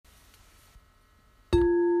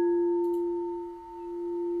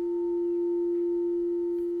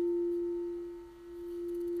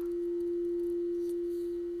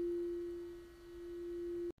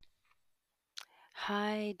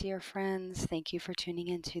Hi, dear friends. Thank you for tuning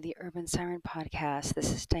into the Urban Siren Podcast.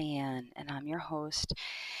 This is Diane, and I'm your host.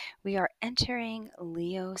 We are entering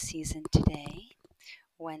Leo season today,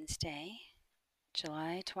 Wednesday,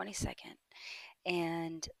 July 22nd.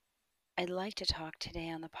 And I'd like to talk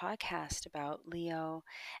today on the podcast about Leo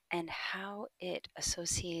and how it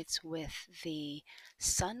associates with the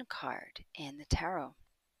Sun card in the tarot.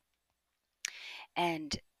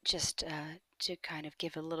 And just to kind of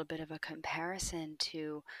give a little bit of a comparison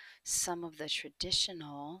to some of the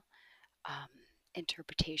traditional um,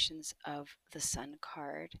 interpretations of the Sun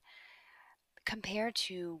card compared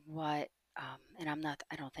to what, and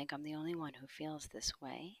I don't think I'm the only one who feels this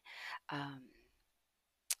way. Um,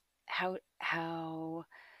 how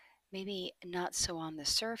maybe not so on the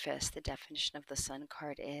surface the definition of the Sun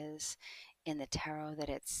card is in the tarot, that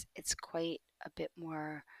it's quite a bit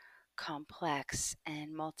more complex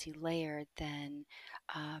and multi-layered than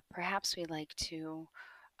perhaps we like to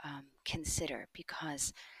consider,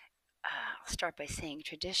 because I'll start by saying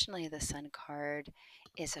traditionally the Sun card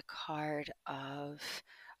is a card of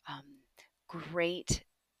um, great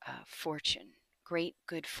fortune, great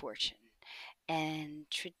good fortune. And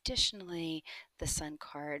traditionally, the Sun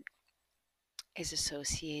card is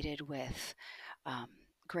associated with um,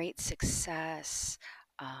 great success,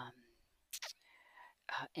 um,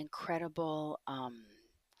 incredible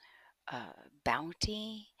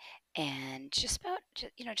bounty, and just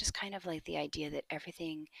kind of like the idea that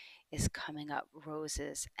everything is coming up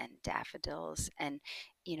roses and daffodils. And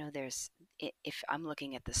if I'm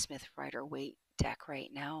looking at the Smith Rider Waite deck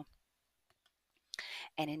right now,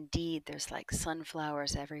 and indeed there's like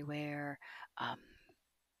sunflowers everywhere. um,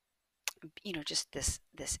 just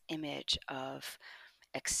this image of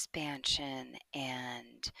expansion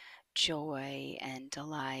and joy and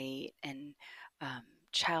delight and um,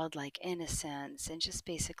 childlike innocence, and just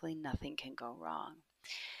basically nothing can go wrong.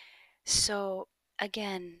 So,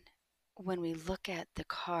 again, when we look at the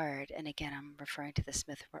card, and again, I'm referring to the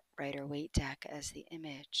Smith Rider Waite deck as the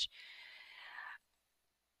image,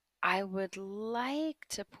 I would like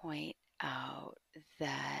to point out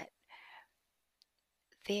that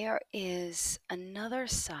there is another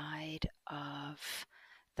side of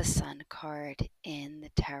the Sun card in the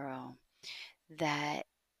tarot that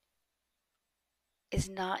is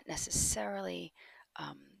not necessarily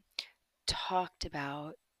um, talked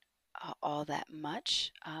about all that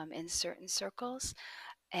much in certain circles.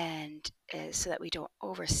 And so that we don't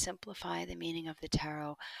oversimplify the meaning of the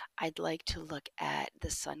tarot, I'd like to look at the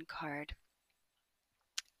Sun card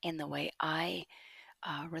in the way I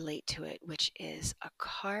relate to it, which is a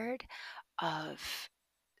card of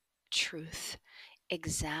truth,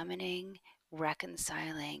 examining,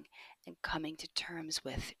 reconciling, and coming to terms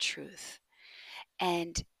with truth.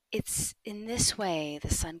 And it's in this way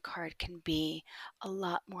the Sun card can be a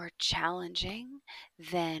lot more challenging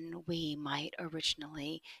than we might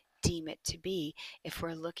originally deem it to be, if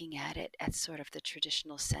we're looking at it at sort of the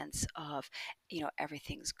traditional sense of,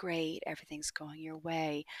 everything's great, everything's going your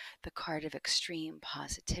way, the card of extreme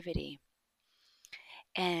positivity.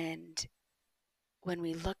 And when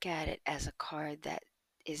we look at it as a card that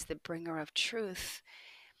is the bringer of truth,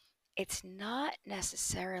 it's not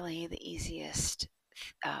necessarily the easiest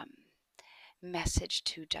um, message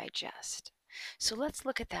to digest. So let's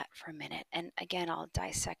look at that for a minute. And again, I'll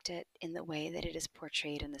dissect it in the way that it is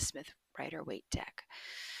portrayed in the Smith Rider Waite deck.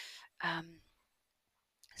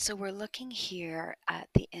 So we're looking here at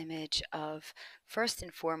the image of, first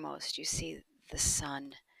and foremost, you see the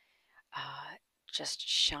sun uh, just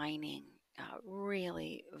shining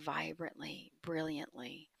really vibrantly,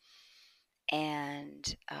 brilliantly,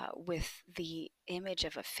 and with the image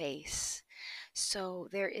of a face. So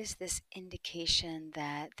there is this indication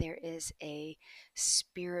that there is a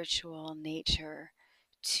spiritual nature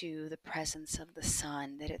to the presence of the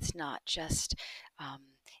sun, that it's not just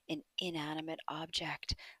an inanimate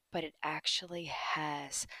object, but it actually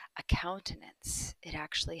has a countenance. It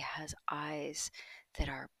actually has eyes that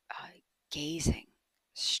are gazing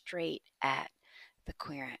straight at the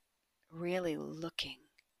querent, really looking.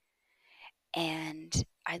 And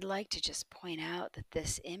I'd like to just point out that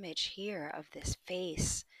this image here of this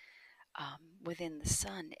face within the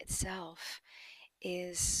sun itself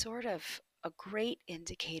is sort of a great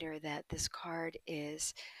indicator that this card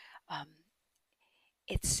is um,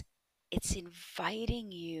 it's it's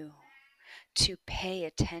inviting you to pay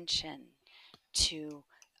attention to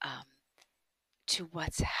um, to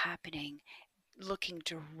what's happening, looking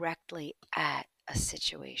directly at a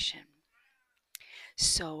situation.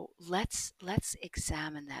 So let's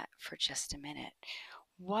examine that for just a minute.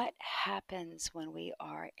 What happens when we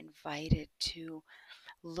are invited to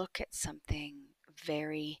look at something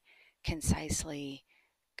very concisely,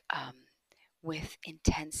 um, with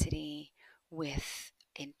intensity, with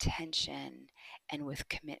intention, and with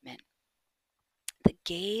commitment. The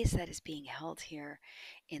gaze that is being held here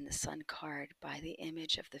in the sun card by the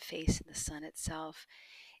image of the face of the sun itself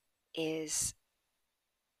is,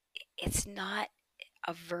 it's not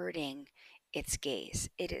averting its gaze,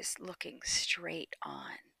 it is looking straight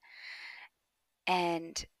on.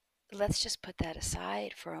 And let's just put that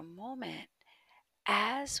aside for a moment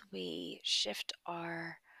as we shift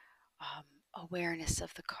our um, awareness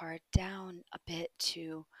of the card down a bit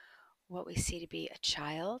to what we see to be a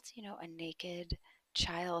child, a naked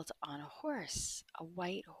child on a horse, a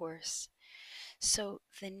white horse. So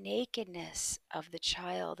the nakedness of the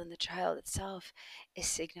child and the child itself is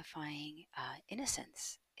signifying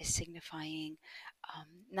innocence, is signifying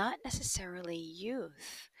not necessarily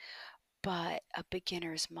youth, but a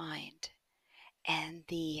beginner's mind and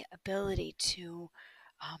the ability to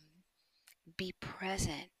um, be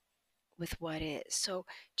present with what is. So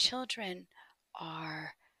children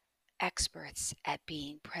are experts at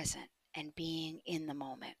being present and being in the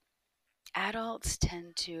moment. Adults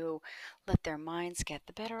tend to let their minds get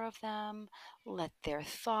the better of them, let their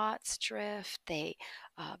thoughts drift. They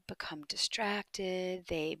become distracted.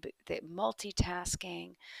 They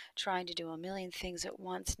multitasking, trying to do a million things at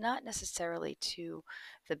once, not necessarily to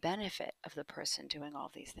the benefit of the person doing all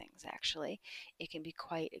these things. Actually, it can be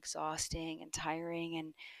quite exhausting and tiring,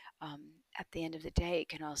 and at the end of the day, it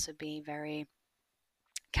can also be very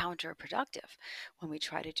counterproductive when we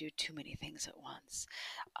try to do too many things at once.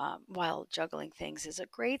 While juggling things is a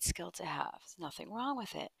great skill to have, there's nothing wrong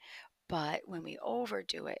with it. But when we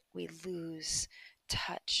overdo it, we lose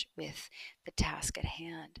touch with the task at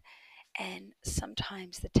hand. And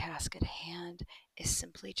sometimes the task at hand is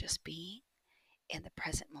simply just being in the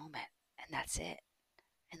present moment. And that's it.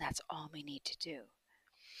 And that's all we need to do.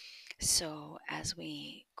 So as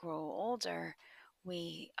we grow older,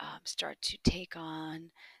 we start to take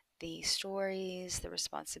on the stories, the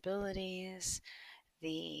responsibilities,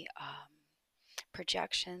 the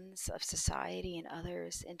projections of society and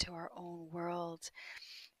others into our own world,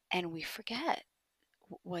 and we forget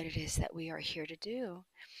what it is that we are here to do,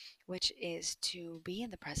 which is to be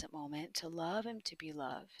in the present moment, to love and to be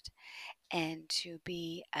loved, and to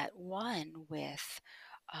be at one with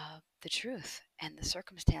the truth and the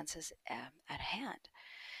circumstances at hand.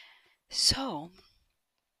 So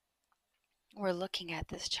we're looking at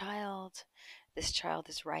this child. This child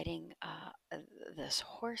is riding this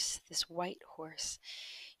horse, this white horse.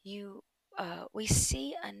 We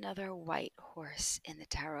see another white horse in the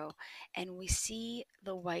tarot, and we see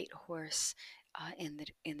the white horse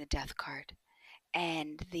in the death card,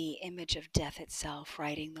 and the image of death itself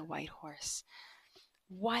riding the white horse.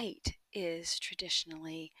 White is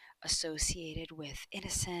traditionally associated with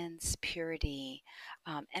innocence, purity,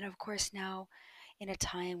 and of course now, in a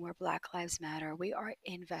time where Black Lives Matter, we are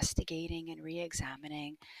investigating and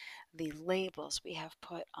re-examining the labels we have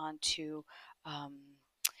put onto um,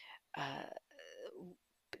 uh,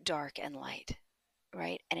 dark and light,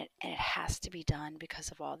 right? And it has to be done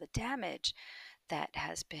because of all the damage that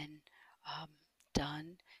has been um,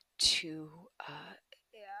 done to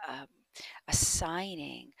um,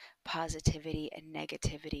 assigning positivity and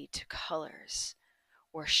negativity to colors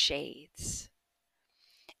or shades.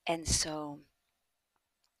 And so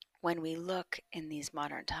when we look in these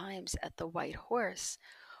modern times at the white horse,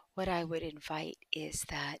 what I would invite is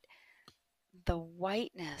that the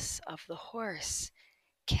whiteness of the horse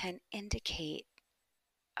can indicate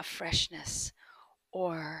a freshness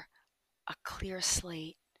or a clear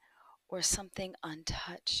slate or something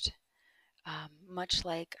untouched, much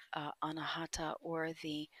like Anahata, or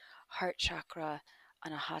the heart chakra.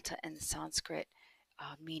 Anahata in Sanskrit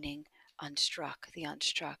meaning unstruck, the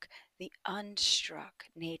unstruck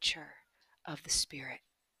nature of the spirit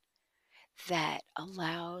that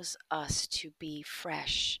allows us to be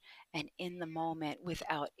fresh and in the moment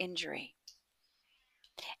without injury.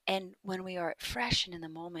 And when we are fresh and in the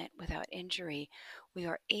moment without injury, we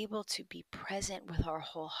are able to be present with our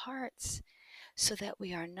whole hearts so that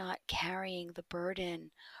we are not carrying the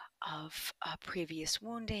burden of previous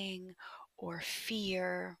wounding or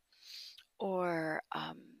fear or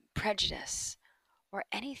prejudice or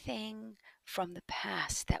anything from the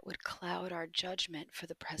past that would cloud our judgment for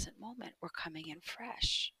the present moment. We're coming in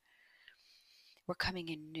fresh. We're coming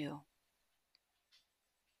in new.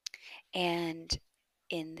 And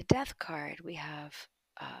in the death card, we have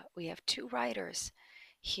two riders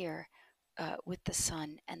here with the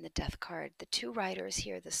sun and the death card. The two riders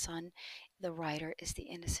here, the sun, the rider is the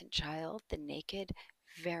innocent child, the naked,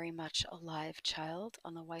 very much alive child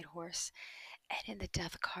on the white horse, And in the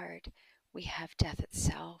death card, we have death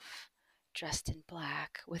itself, dressed in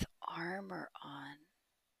black with armor on.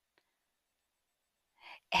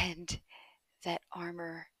 And that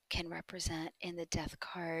armor can represent in the death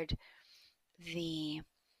card the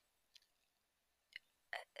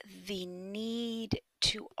need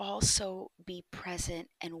to also be present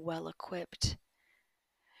and well equipped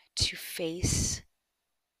to face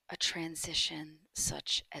a transition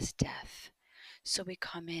such as death. So we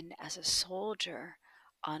come in as a soldier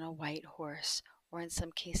on a white horse, or in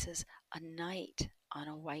some cases, a knight on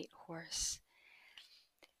a white horse,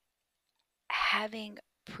 having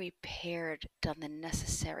prepared, done the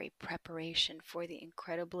necessary preparation for the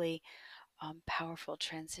incredibly powerful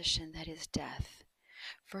transition that is death,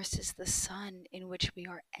 versus the sun in which we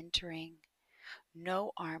are entering,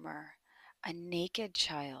 no armor, a naked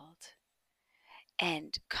child,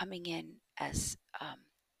 and coming in as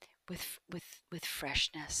with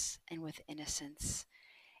freshness and with innocence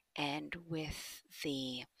and with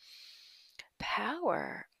the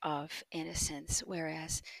power of innocence.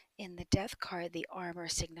 Whereas in the death card, the armor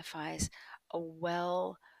signifies a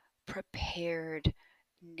well prepared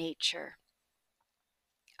nature,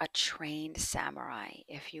 a trained samurai,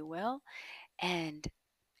 if you will, and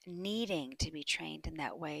needing to be trained in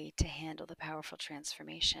that way to handle the powerful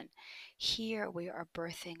transformation. Here we are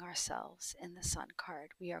birthing ourselves in the sun card.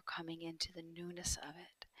 We are coming into the newness of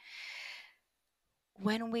it.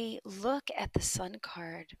 When we look at the sun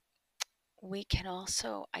card, we can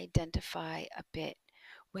also identify a bit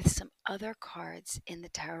with some other cards in the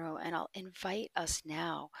tarot, and I'll invite us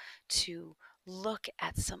now to look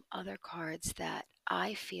at some other cards that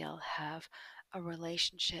I feel have a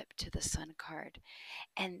relationship to the sun card.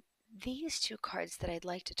 And these two cards that I'd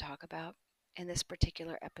like to talk about in this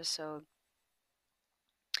particular episode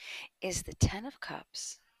is the Ten of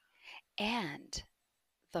Cups and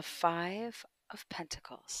the Five of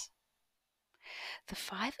Pentacles.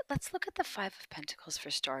 Let's look at the Five of Pentacles for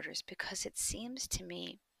starters, because it seems to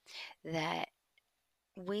me that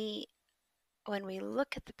when we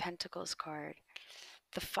look at the Pentacles card,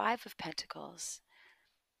 the Five of Pentacles,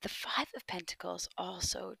 the Five of Pentacles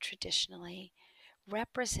also traditionally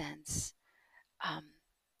represents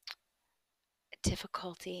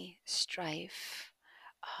difficulty, strife,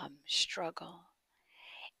 struggle.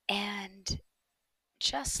 And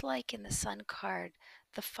just like in the Sun card,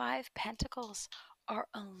 the Five Pentacles are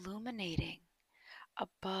illuminating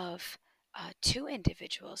above two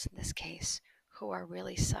individuals in this case who are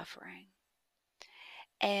really suffering.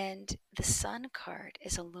 And the Sun card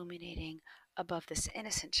is illuminating above this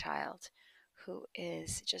innocent child who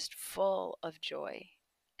is just full of joy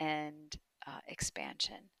and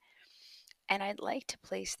expansion. And I'd like to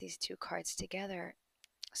place these two cards together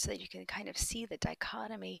so that you can kind of see the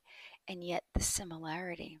dichotomy and yet the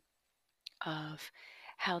similarity of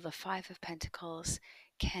how the Five of Pentacles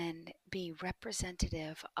can be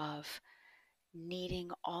representative of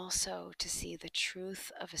needing also to see the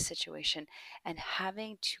truth of a situation and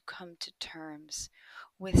having to come to terms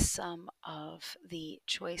with some of the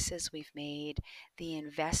choices we've made, the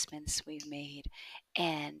investments we've made,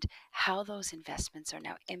 and how those investments are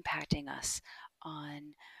now impacting us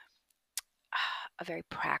on a very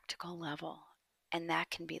practical level. And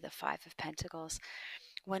that can be the Five of Pentacles.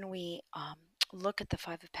 When we look at the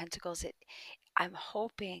Five of Pentacles, I'm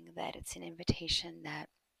hoping that it's an invitation that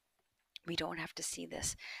we don't have to see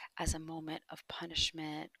this as a moment of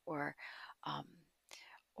punishment um,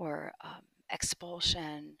 or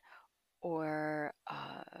expulsion or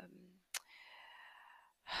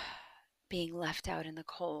being left out in the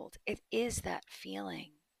cold. It is that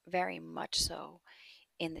feeling, very much so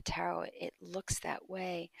in the tarot. It looks that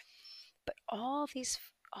way, but all these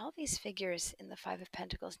figures in the Five of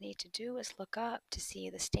Pentacles need to do is look up to see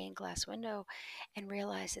the stained glass window and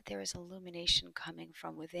realize that there is illumination coming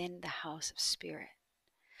from within the house of spirit.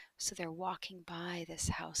 So they're walking by this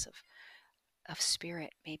house of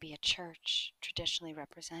spirit, maybe a church traditionally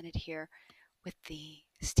represented here with the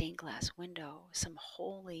stained glass window,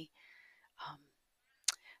 um,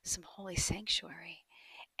 some holy sanctuary.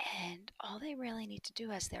 And all they really need to do,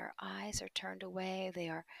 as their eyes are turned away, they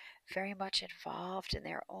are very much involved in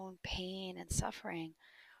their own pain and suffering.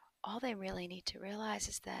 All they really need to realize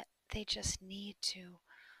is that they just need to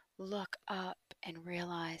look up and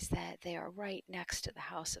realize that they are right next to the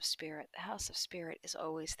house of spirit. The house of spirit is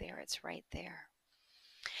always there, it's right there.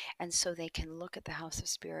 And so they can look at the house of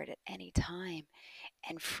spirit at any time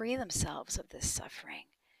and free themselves of this suffering,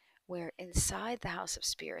 where inside the house of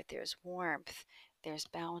spirit there's warmth, there's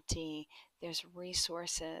bounty, there's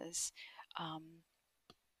resources,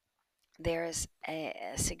 there's a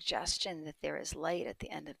suggestion that there is light at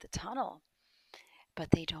the end of the tunnel.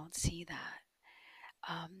 but they don't see that.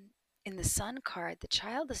 Um, in the sun card, the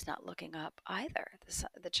child is not looking up either.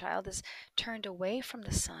 The child is turned away from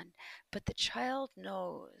the sun, but the child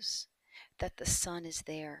knows that the sun is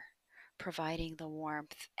there, providing the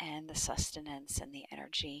warmth and the sustenance and the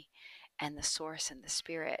energy and the source and the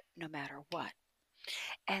spirit, no matter what.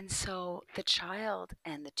 And so the child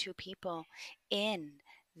and the two people in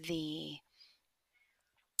the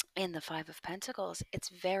Five of Pentacles, it's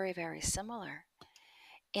very, very similar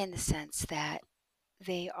in the sense that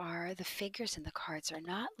the figures in the cards are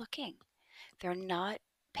not looking. They're not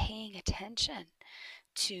paying attention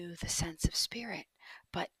to the sense of spirit,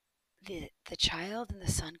 but the child in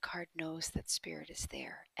the sun card knows that spirit is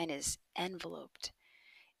there and is enveloped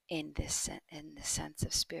in the sense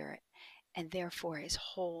of spirit, and therefore is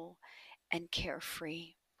whole and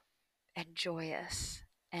carefree and joyous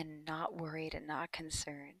and not worried and not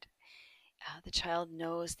concerned. The child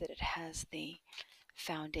knows that it has the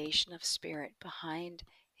foundation of spirit behind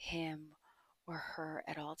him or her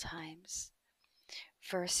at all times,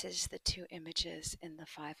 versus the two images in the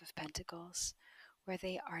Five of Pentacles, where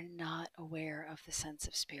they are not aware of the sense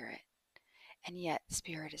of spirit, and yet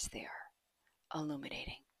spirit is there,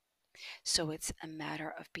 illuminating. So it's a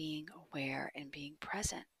matter of being aware and being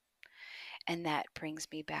present. And that brings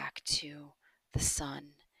me back to the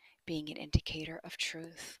sun being an indicator of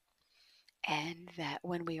truth. And that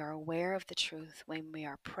when we are aware of the truth, when we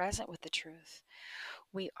are present with the truth,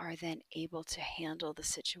 we are then able to handle the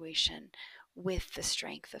situation with the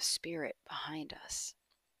strength of spirit behind us.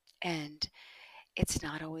 And it's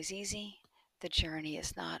not always easy. The journey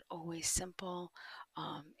is not always simple.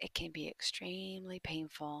 It can be extremely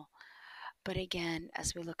painful. But again,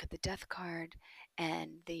 as we look at the death card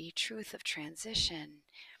and the truth of transition,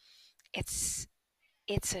 it's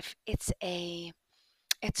it's a it's a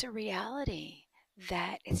it's a reality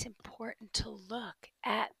that it's important to look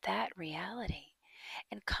at that reality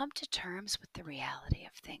and come to terms with the reality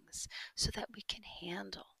of things so that we can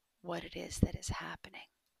handle what it is that is happening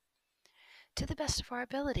to the best of our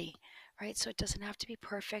ability, right? So it doesn't have to be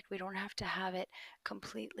perfect. We don't have to have it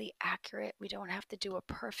completely accurate. We don't have to do a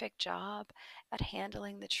perfect job at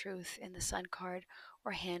handling the truth in the sun card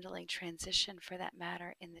or handling transition for that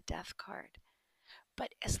matter in the death card. But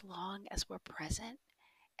as long as we're present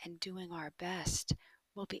and doing our best,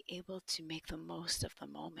 we'll be able to make the most of the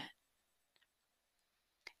moment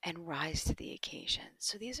and rise to the occasion.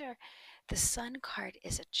 So the sun card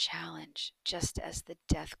is a challenge, just as the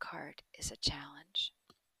death card is a challenge.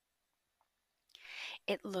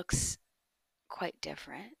 It looks quite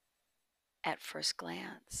different at first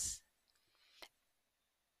glance,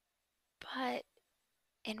 but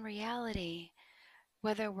in reality,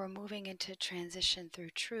 whether we're moving into transition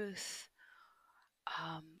through truth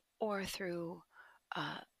or through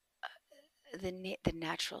uh, the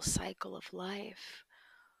natural cycle of life,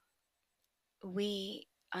 we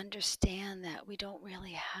understand that we don't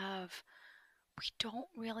really have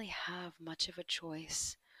much of a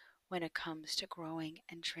choice when it comes to growing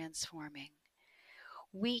and transforming.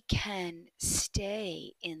 We can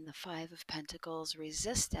stay in the Five of Pentacles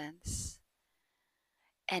resistance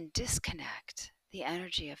and disconnect, the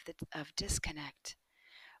energy of disconnect.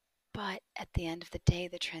 But at the end of the day,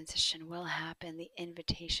 the transition will happen. The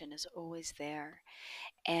invitation is always there,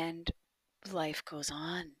 and life goes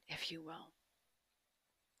on, if you will.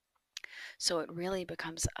 So it really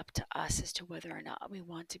becomes up to us as to whether or not we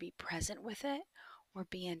want to be present with it or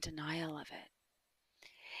be in denial of it.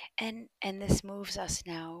 And this moves us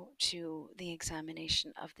now to the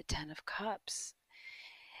examination of the Ten of Cups.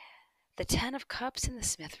 The Ten of Cups in the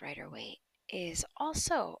Smith Rider-Waite is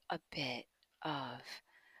also a bit of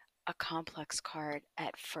a complex card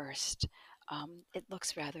at first. It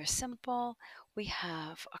looks rather simple. We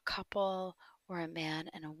have a couple or a man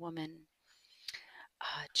and a woman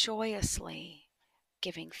joyously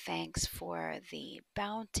giving thanks for the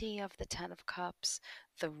bounty of the Ten of Cups,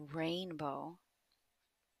 the rainbow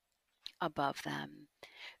above them,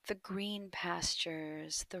 the green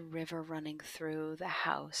pastures, the river running through, the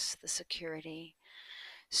house, the security.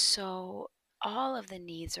 So all of the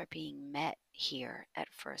needs are being met here at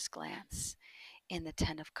first glance in the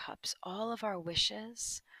Ten of Cups. All of our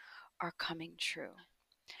wishes are coming true.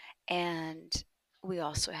 And we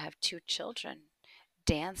also have two children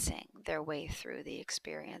dancing their way through the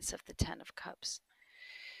experience of the Ten of Cups.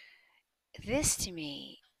 This to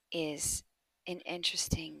me is an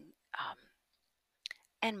interesting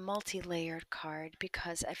and multi-layered card,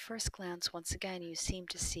 because at first glance, once again, you seem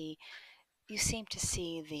to see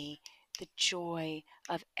the joy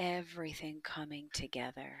of everything coming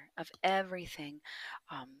together, of everything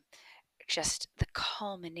just the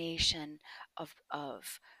culmination of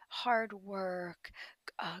hard work,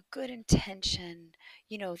 good intention.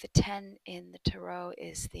 The 10 in the tarot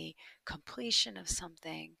is the completion of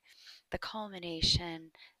something, the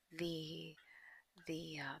culmination, the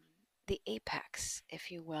the um, the apex, if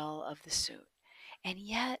you will, of the suit. And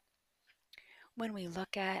yet, when we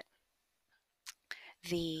look at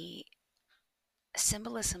the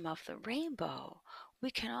symbolism of the rainbow,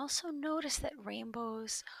 we can also notice that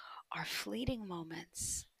rainbows are fleeting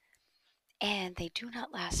moments and they do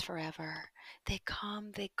not last forever. They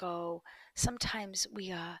come, they go. Sometimes we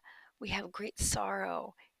have great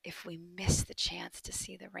sorrow if we miss the chance to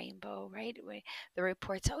see the rainbow, right? The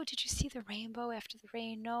reports, oh, did you see the rainbow after the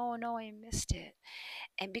rain? No, no, I missed it.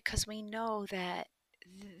 And because we know that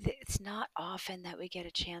it's not often that we get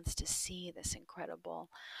a chance to see this incredible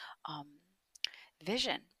um,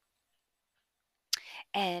 vision.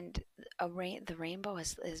 And the rainbow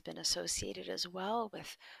has been associated as well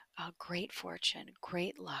with great fortune,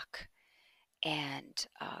 great luck, and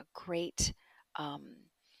great, um,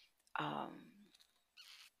 um,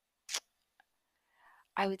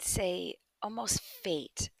 I would say, almost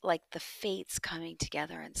fate, like the fates coming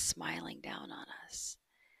together and smiling down on us.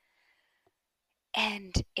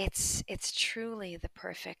 And it's truly the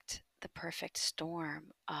perfect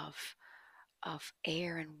storm of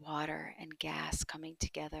air and water and gas coming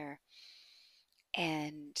together,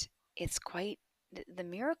 and it's quite the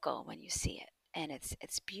miracle when you see it, and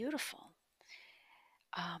it's beautiful.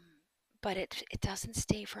 um, but it doesn't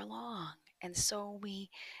stay for long. And so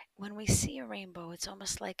when we see a rainbow, it's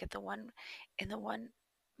almost like in the one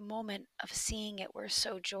moment of seeing it, we're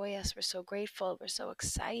so joyous, we're so grateful, we're so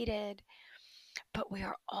excited, but we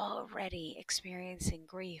are already experiencing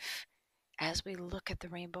grief as we look at the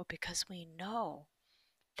rainbow, because we know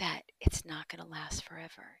that it's not going to last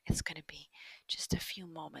forever. It's going to be just a few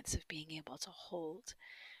moments of being able to hold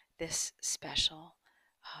this special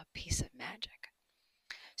piece of magic.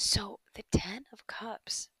 So the 10 of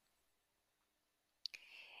Cups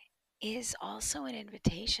is also an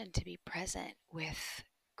invitation to be present with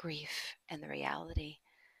grief and the reality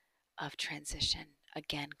of transition.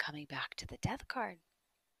 Again, coming back to the Death card.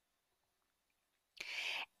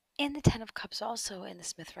 In the 10 of Cups, also in the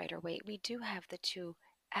Smith Rider-Waite, we do have the two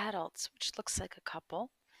adults, which looks like a couple.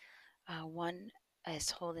 One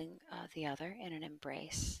is holding the other in an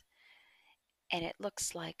embrace, and it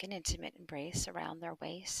looks like an intimate embrace around their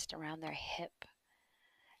waist, around their hip.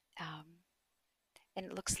 And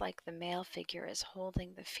it looks like the male figure is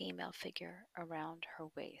holding the female figure around her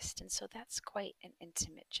waist. And so that's quite an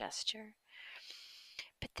intimate gesture.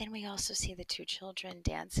 But then we also see the two children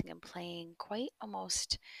dancing and playing, quite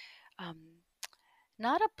almost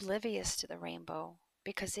not oblivious to the rainbow,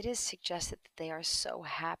 because it is suggested that they are so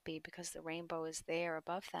happy because the rainbow is there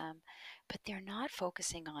above them, but they're not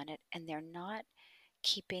focusing on it and they're not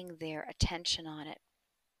keeping their attention on it.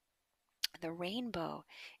 The rainbow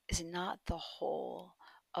is not the whole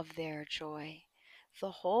of their joy. The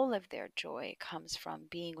whole of their joy comes from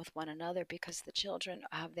being with one another, because the children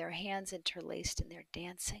have their hands interlaced and they're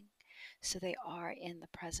dancing. So they are in the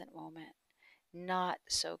present moment, not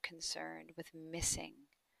so concerned with missing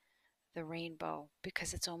the rainbow,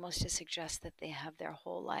 because it's almost to suggest that they have their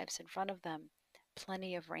whole lives in front of them,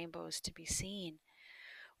 plenty of rainbows to be seen.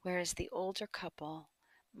 Whereas the older couple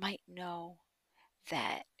might know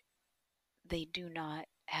that they do not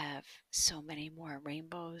have so many more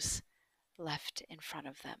rainbows left in front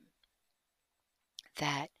of them,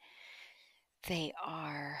 that they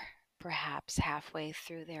are perhaps halfway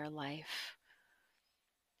through their life,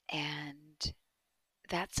 and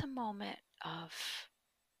that's a moment of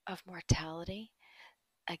mortality.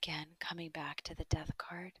 Again, coming back to the Death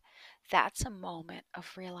card, that's a moment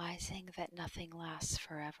of realizing that nothing lasts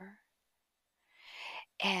forever,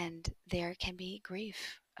 and there can be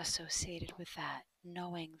grief associated with that,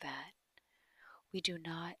 knowing that we do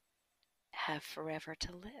not have forever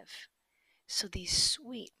to live. So these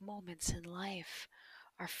sweet moments in life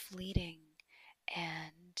are fleeting,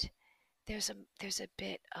 and there's a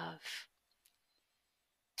bit of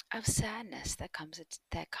sadness that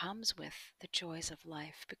comes with the joys of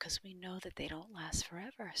life, because we know that they don't last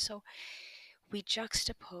forever. So we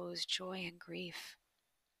juxtapose joy and grief,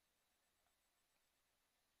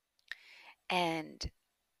 and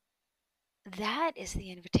that is the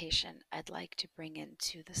invitation I'd like to bring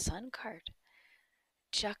into the Sun card,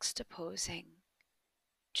 juxtaposing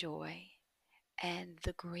joy and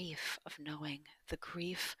the grief of knowing, the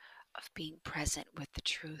grief of being present with the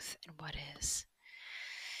truth and what is,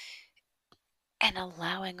 and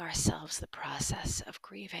allowing ourselves the process of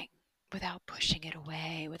grieving without pushing it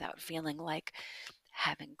away, without feeling like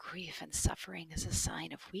having grief and suffering as a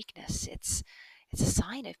sign of weakness. It's a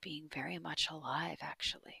sign of being very much alive,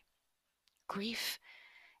 actually. Grief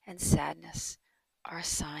and sadness are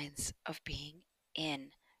signs of being in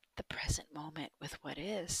the present moment with what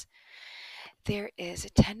is. There is a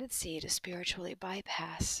tendency to spiritually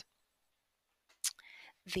bypass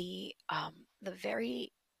the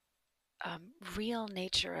very real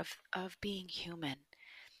nature of being human,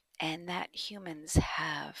 and that humans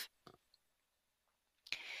have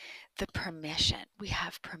we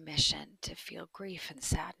have permission to feel grief and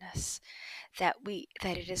sadness, that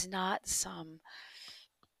it is not some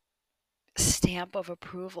stamp of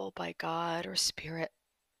approval by God or Spirit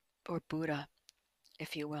or Buddha,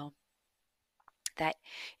 if you will, that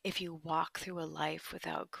if you walk through a life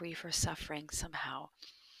without grief or suffering, somehow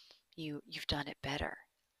you've done it better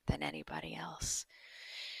than anybody else.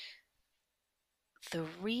 The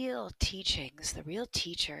real teachings, the real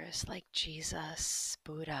teachers like Jesus,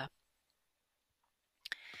 Buddha,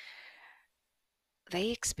 they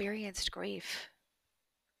experienced grief.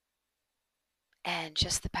 And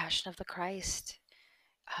just the Passion of the Christ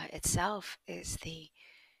itself is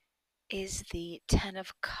the Ten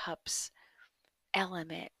of Cups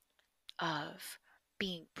element of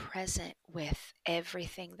being present with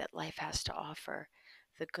everything that life has to offer,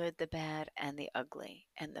 the good, the bad, and the ugly,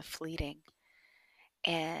 and the fleeting.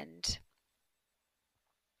 And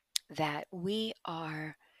that we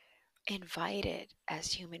are invited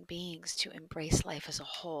as human beings to embrace life as a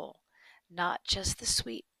whole, not just the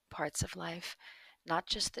sweet parts of life, not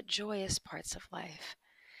just the joyous parts of life.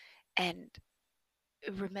 And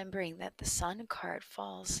remembering that the Sun card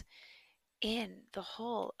falls in the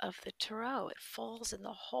whole of the tarot, it falls in the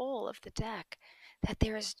whole of the deck, that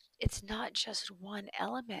it's not just one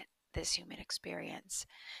element, this human experience,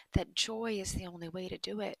 that joy is the only way to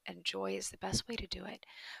do it, and joy is the best way to do it.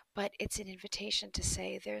 But it's an invitation to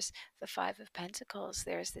say there's the Five of Pentacles,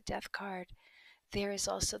 there's the Death card, there is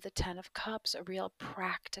also the Ten of Cups, a real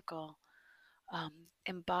practical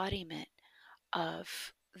embodiment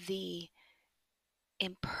of the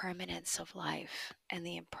impermanence of life and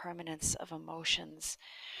the impermanence of emotions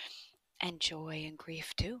and joy and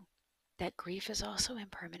grief too. That grief is also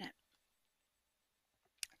impermanent,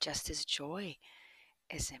 just as joy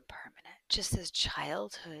is impermanent, just as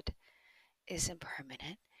childhood is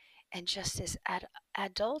impermanent, and just as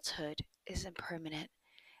adulthood is impermanent,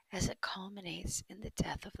 as it culminates in the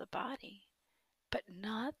death of the body, but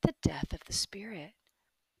not the death of the spirit.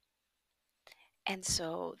 And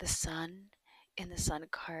so the sun in the Sun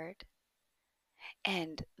card,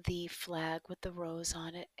 and the flag with the rose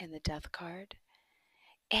on it in the Death card,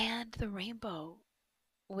 and the rainbow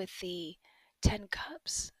with the 10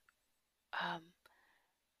 cups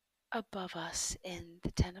above us in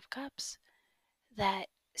the 10 of cups, that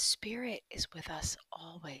spirit is with us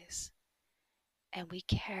always. And we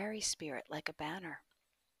carry spirit like a banner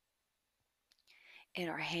in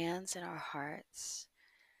our hands, in our hearts,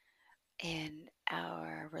 in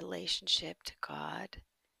our relationship to God,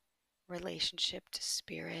 relationship to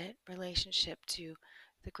spirit, relationship to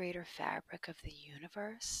the greater fabric of the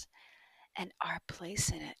universe, and our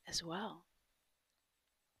place in it as well.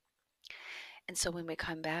 And so when we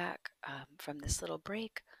come back from this little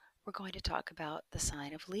break, we're going to talk about the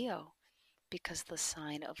sign of Leo, because the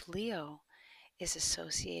sign of Leo is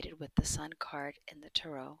associated with the Sun card in the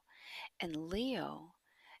tarot. And Leo,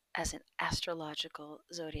 as an astrological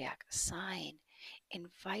zodiac sign,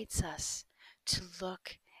 invites us to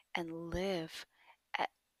look and live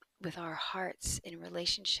with our hearts in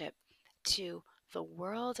relationship to the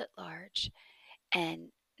world at large,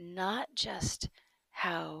 and not just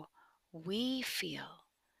how we feel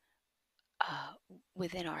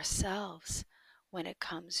within ourselves when it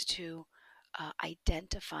comes to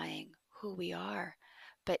identifying who we are,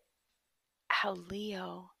 but how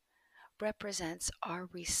Leo represents our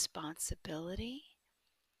responsibility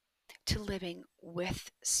to living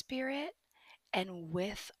with spirit and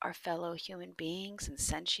with our fellow human beings and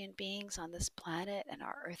sentient beings on this planet and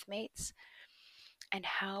our earthmates, and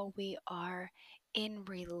how we are in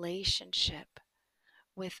relationship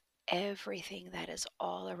with everything that is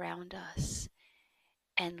all around us.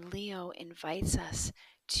 And Leo invites us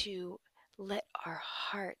to let our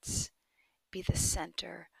hearts be the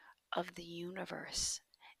center of the universe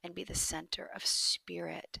and be the center of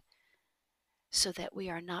spirit, so that we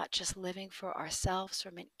are not just living for ourselves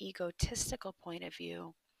from an egotistical point of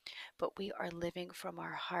view, but we are living from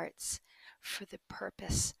our hearts for the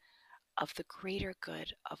purpose of the greater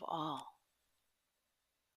good of all.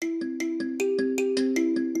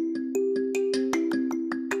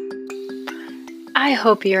 I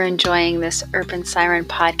hope you're enjoying this Urban Siren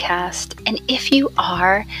podcast. And if you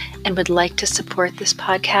are and would like to support this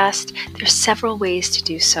podcast, there's several ways to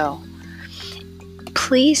do so.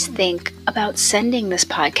 Please think about sending this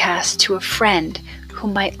podcast to a friend who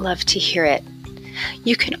might love to hear it.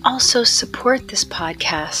 You can also support this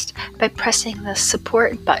podcast by pressing the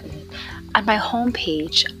support button on my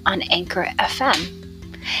homepage on Anchor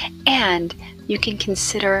FM. And you can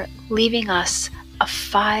consider leaving us a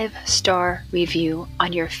 5-star review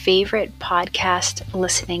on your favorite podcast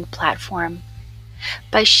listening platform.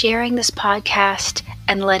 By sharing this podcast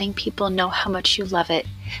and letting people know how much you love it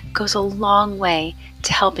goes a long way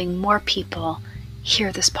to helping more people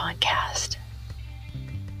hear this podcast.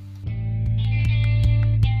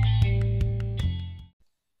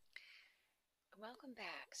 Welcome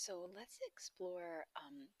back. So let's explore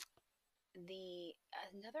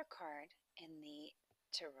another card in the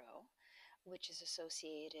tarot, which is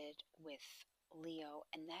associated with Leo,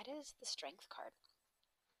 and that is the Strength card.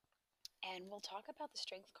 And we'll talk about the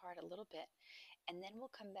Strength card a little bit, and then we'll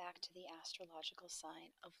come back to the astrological sign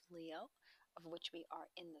of Leo, of which we are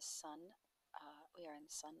in the sun. We are in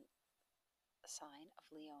the sun sign of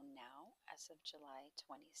Leo now, as of July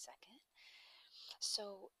 22nd.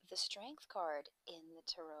 So the Strength card in the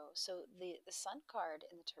tarot, so the Sun card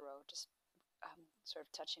in the tarot, just sort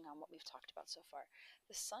of touching on what we've talked about so far.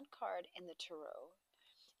 The Sun card in the tarot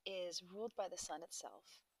is ruled by the sun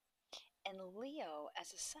itself, and Leo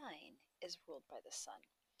as a sign is ruled by the sun.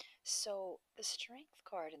 So the Strength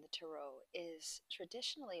card in the tarot is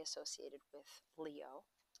traditionally associated with Leo.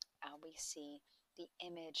 We see the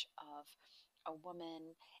image of a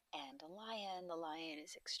woman and a lion. The lion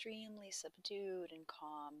is extremely subdued and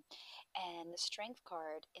calm. And the Strength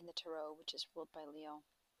card in the tarot, which is ruled by Leo,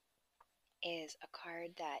 is a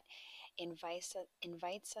card that invites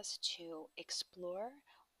us to explore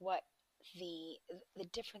what the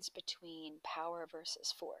difference between power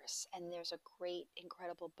versus force. And there's a great,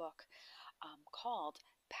 incredible book called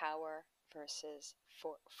Power versus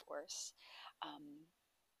Force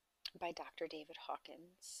by Dr. David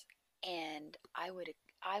Hawkins. And I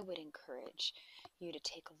would encourage you to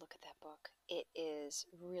take a look at that book. It is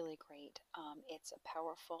really great. It's a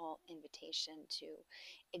powerful invitation to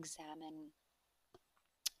examine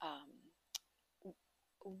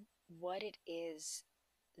what it is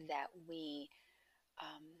that we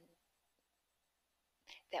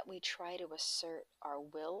try to assert our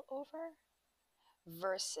will over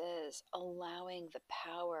versus allowing the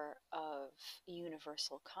power of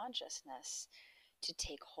universal consciousness to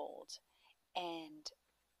take hold and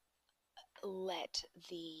let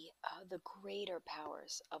the greater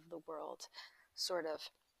powers of the world sort of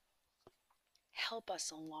help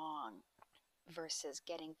us along versus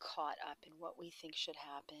getting caught up in what we think should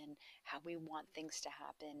happen, how we want things to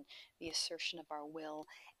happen, the assertion of our will,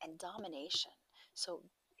 and domination. So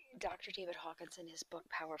Dr. David Hawkins, in his book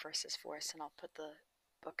Power versus Force, and I'll put the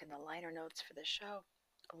book in the liner notes for the show,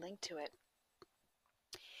 a link to it.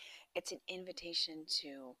 It's an invitation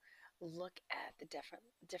to look at the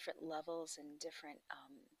different levels and different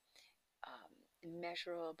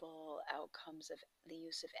measurable outcomes of the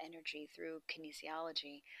use of energy through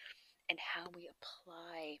kinesiology, and how we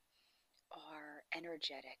apply our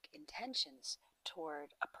energetic intentions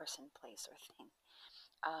toward a person, place, or thing.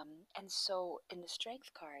 And so in the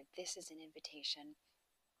Strength card, this is an invitation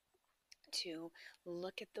to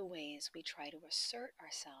look at the ways we try to assert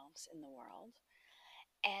ourselves in the world,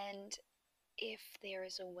 and if there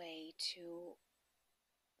is a way to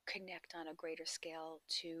connect on a greater scale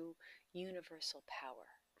to universal power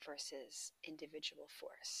versus individual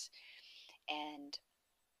force. And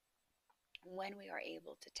when we are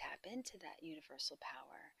able to tap into that universal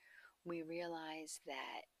power, we realize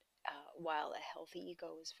that while a healthy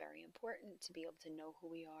ego is very important to be able to know who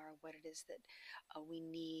we are, what it is that we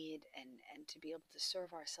need, and to be able to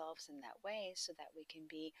serve ourselves in that way so that we can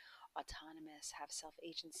be autonomous, have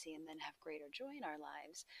self-agency, and then have greater joy in our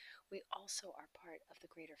lives, we also are part of the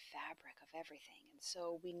greater fabric of everything. And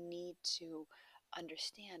so we need to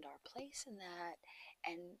understand our place in that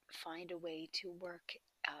and find a way to work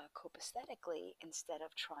copaesthetically instead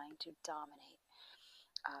of trying to dominate.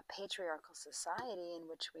 Patriarchal society in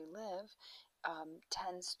which we live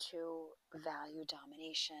tends to value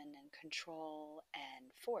domination and control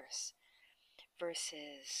and force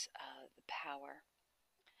versus the power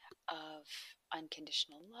of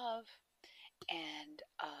unconditional love and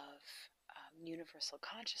of universal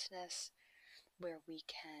consciousness, where we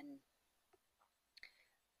can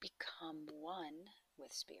become one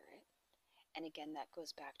with spirit. And again, that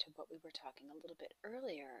goes back to what we were talking a little bit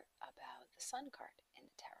earlier about the Sun card in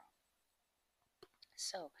the tarot.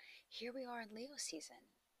 So here we are in Leo season.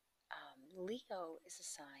 Leo is a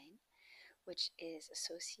sign which is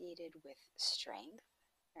associated with strength,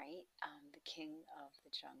 right? The king of the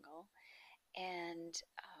jungle, and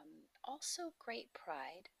also great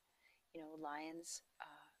pride. You know, lions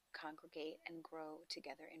congregate and grow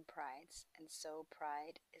together in prides, and so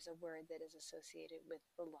pride is a word that is associated with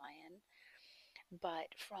the lion.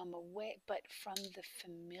 But from the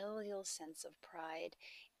familial sense of pride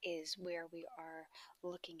is where we are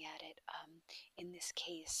looking at it, in this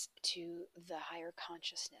case to the higher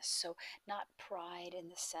consciousness. So not pride in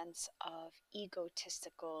the sense of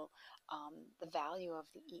egotistical, the value of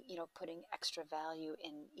putting extra value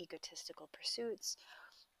in egotistical pursuits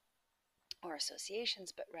or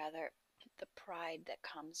associations, but rather the pride that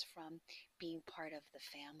comes from being part of the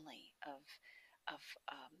family of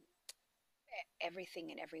everything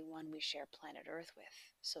and everyone we share planet Earth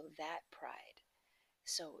with. So that pride.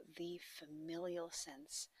 So the familial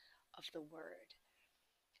sense of the word,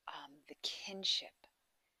 the kinship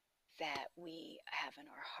that we have in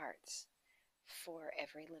our hearts for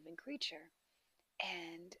every living creature.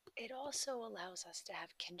 And it also allows us to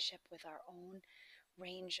have kinship with our own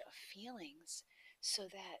range of feelings so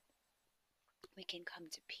that we can come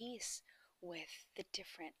to peace with the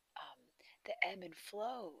different, the ebb and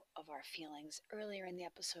flow of our feelings. Earlier in the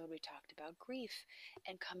episode, we talked about grief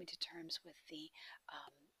and coming to terms with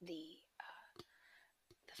um, the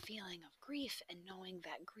the feeling of grief and knowing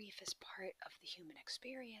that grief is part of the human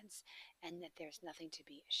experience and that there's nothing to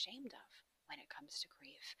be ashamed of when it comes to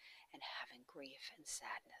grief and having grief and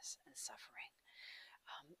sadness and suffering.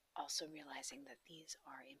 Also realizing that these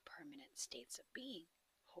are impermanent states of being,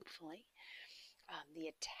 hopefully. The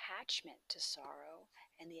attachment to sorrow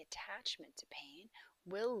and the attachment to pain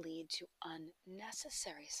will lead to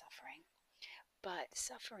unnecessary suffering. But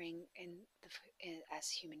suffering as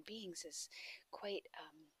human beings is quite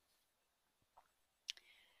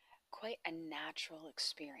quite a natural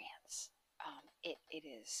experience. It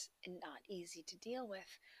is not easy to deal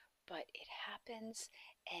with, but it happens,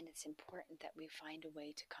 and it's important that we find a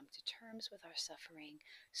way to come to terms with our suffering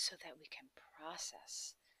so that we can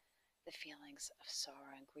process the feelings of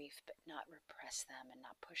sorrow and grief, but not repress them and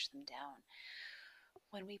not push them down.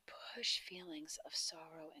 When we push feelings of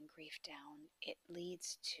sorrow and grief down, it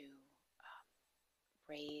leads to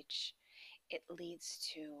rage, it leads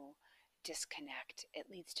to disconnect, it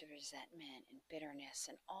leads to resentment and bitterness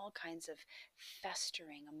and all kinds of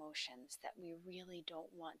festering emotions that we really don't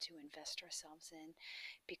want to invest ourselves in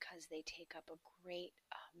because they take up a great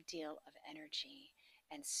deal of energy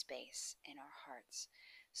and space in our hearts.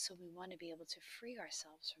 So we want to be able to free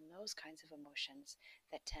ourselves from those kinds of emotions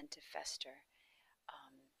that tend to fester.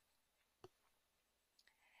 Um,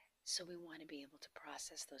 so we want to be able to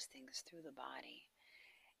process those things through the body.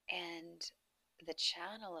 And the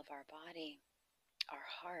channel of our body, our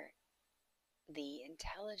heart, the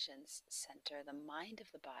intelligence center, the mind of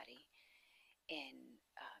the body, in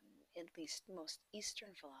at least most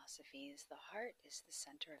Eastern philosophies, the heart is the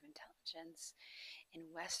center of intelligence. In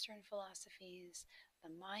Western philosophies,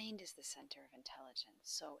 the mind is the center of intelligence.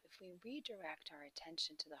 So if we redirect our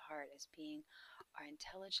attention to the heart as being our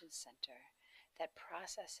intelligence center that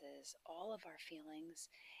processes all of our feelings,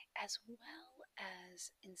 as well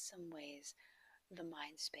as in some ways the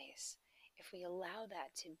mind space, if we allow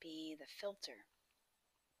that to be the filter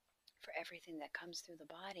for everything that comes through the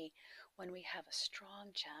body, when we have a strong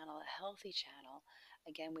channel, a healthy channel,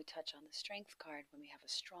 again, we touch on the strength card, when we have a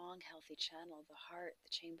strong, healthy channel, the heart, the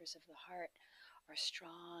chambers of the heart are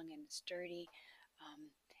strong and sturdy,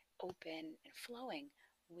 open and flowing,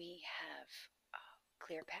 we have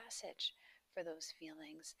clear passage for those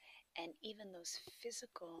feelings and even those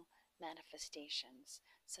physical manifestations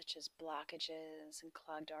such as blockages and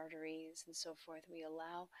clogged arteries and so forth. We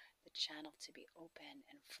allow the channel to be open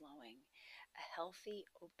and flowing. A healthy,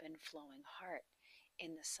 open, flowing heart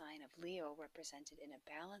in the sign of Leo, represented in a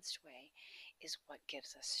balanced way, is what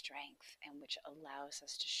gives us strength and which allows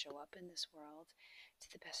us to show up in this world to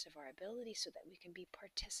the best of our ability so that we can be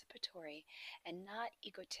participatory and not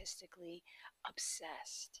egotistically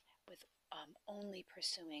obsessed with only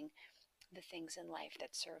pursuing the things in life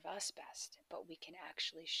that serve us best, but we can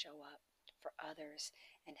actually show up for others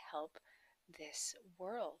and help this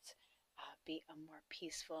world be a more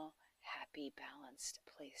peaceful, happy, balanced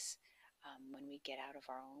place. When we get out of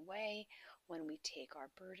our own way, when we take our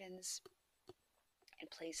burdens and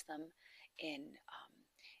place them in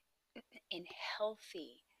in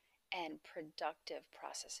healthy and productive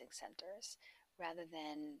processing centers, rather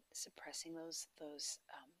than suppressing those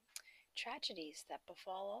tragedies that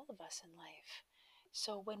befall all of us in life.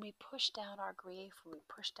 So when we push down our grief, when we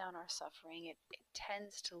push down our suffering, it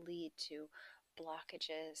tends to lead to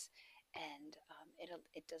blockages, and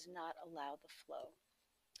it does not allow the flow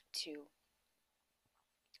to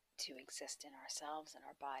exist in ourselves and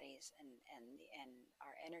our bodies and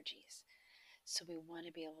our energies. So we want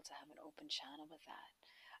to be able to have an open channel with that.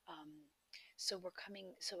 So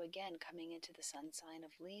again, coming into the sun sign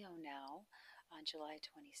of Leo now on July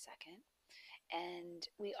 22nd. And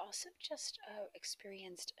we also just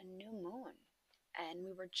experienced a new moon. And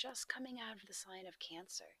we were just coming out of the sign of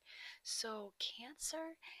Cancer. So,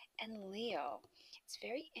 Cancer and Leo, it's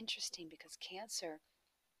very interesting because Cancer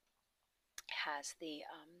has the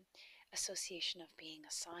association of being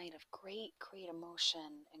a sign of great, great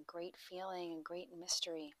emotion and great feeling and great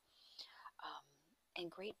mystery, and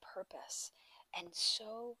great purpose. And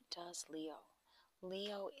so does Leo.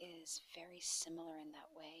 Leo is very similar in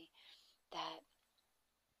that way, that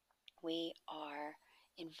we are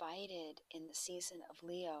invited in the season of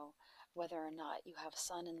Leo, whether or not you have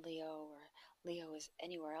Sun in Leo or Leo is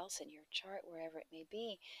anywhere else in your chart, wherever it may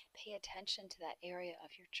be, pay attention to that area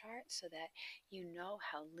of your chart so that you know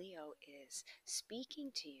how Leo is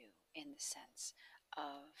speaking to you in the sense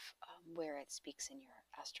of where it speaks in your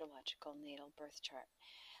astrological natal birth chart.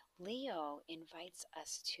 Leo invites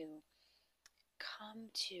us to come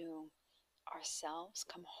to ourselves,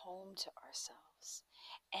 come home to ourselves,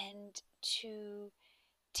 and to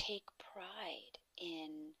take pride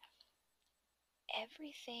in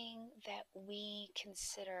everything that we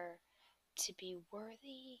consider to be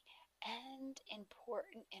worthy and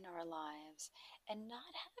important in our lives, and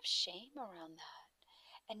not have shame around that,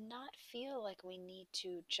 and not feel like we need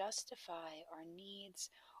to justify our needs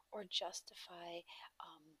or justify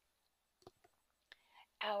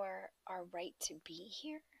our right to be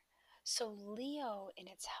here. So Leo, in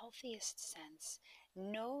its healthiest sense,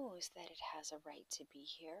 knows that it has a right to be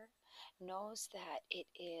here, knows that it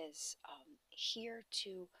is here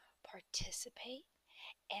to participate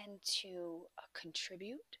and to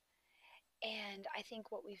contribute. And I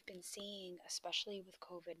think what we've been seeing, especially with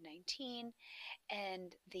COVID-19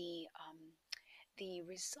 and the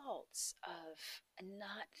results of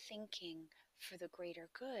not thinking for the greater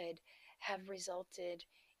good, have resulted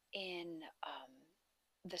in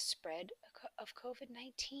the spread of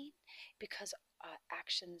COVID-19, because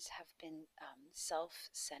actions have been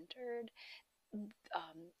self-centered.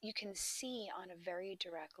 You can see on a very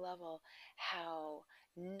direct level how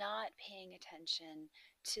not paying attention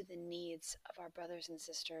to the needs of our brothers and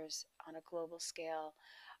sisters on a global scale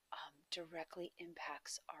directly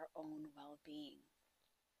impacts our own well-being.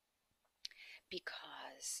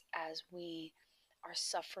 Because as we are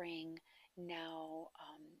suffering now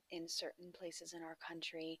in certain places in our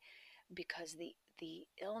country, because the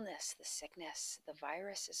illness, the sickness, the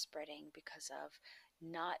virus is spreading because of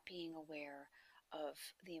not being aware of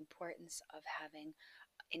the importance of having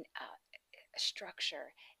a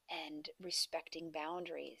structure and respecting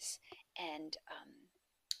boundaries, and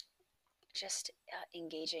just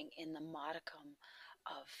engaging in the modicum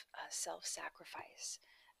of self-sacrifice,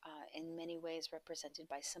 in many ways represented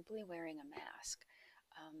by simply wearing a mask.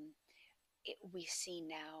 We see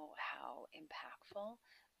now how impactful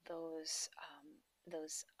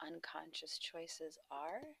those unconscious choices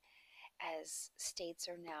are, as states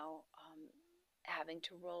are now having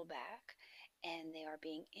to roll back, and they are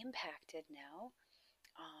being impacted now,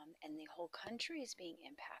 and the whole country is being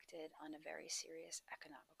impacted on a very serious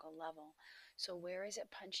economical level. So where is it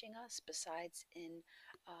punching us besides in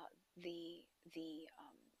the the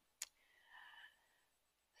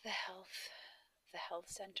the health the health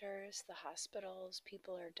centers, the hospitals?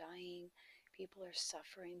 People are dying, people are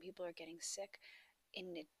suffering, people are getting sick.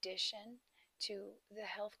 In addition to the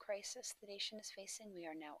health crisis the nation is facing, we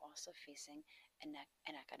are now also facing an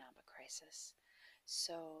economic crisis.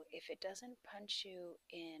 So if it doesn't punch you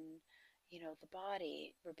in, the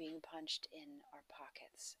body, we're being punched in our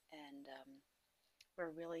pockets, and we're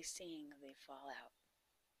really seeing the fallout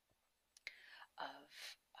of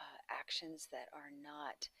actions that are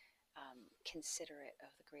not considerate of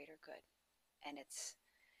the greater good. And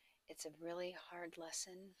it's a really hard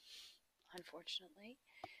lesson, unfortunately,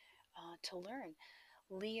 to learn.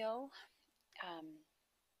 Leo, um,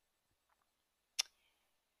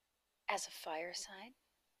 as a fire sign,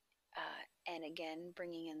 and again,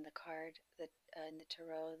 bringing in the card in the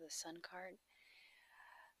tarot, the sun card.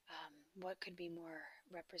 What could be more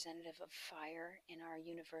representative of fire in our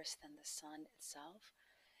universe than the sun itself?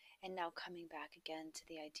 And now coming back again to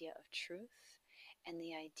the idea of truth, and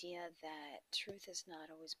the idea that truth is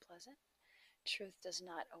not always pleasant. Truth does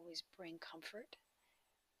not always bring comfort.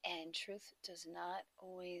 And truth does not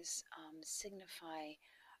always signify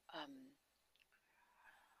um,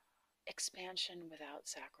 expansion without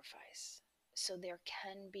sacrifice. So there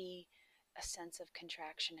can be a sense of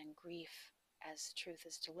contraction and grief as truth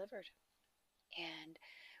is delivered. And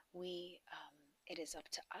it is up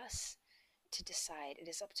to us to decide. It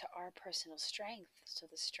is up to our personal strength. So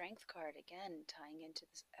the strength card, again, tying into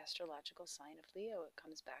the astrological sign of Leo, it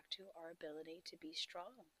comes back to our ability to be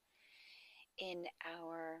strong in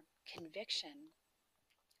our conviction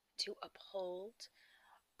to uphold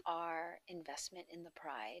our investment in the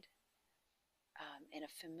pride in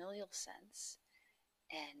a familial sense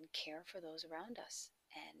and care for those around us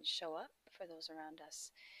and show up for those around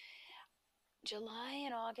us. July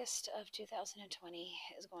and August of 2020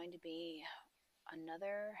 is going to be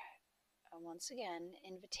another, once again,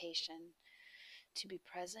 invitation to be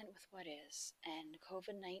present with what is. And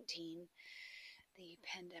COVID-19, the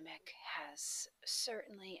pandemic, has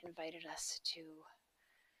certainly invited us to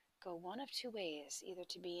go one of two ways, either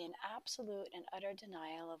to be in absolute and utter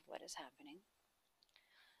denial of what is happening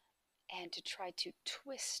and to try to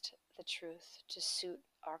twist the truth to suit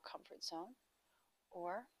our comfort zone,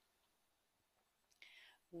 or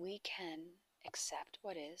we can accept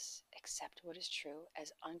what is true,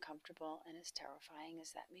 as uncomfortable and as terrifying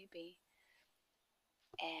as that may be,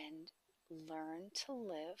 and learn to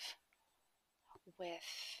live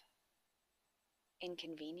with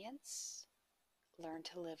inconvenience, learn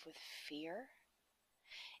to live with fear.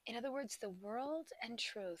 In other words, the world and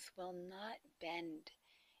truth will not bend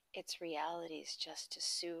its realities just to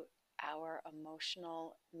suit our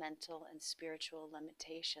emotional, mental, and spiritual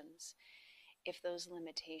limitations. If those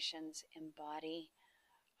limitations embody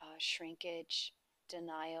shrinkage,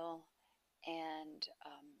 denial, and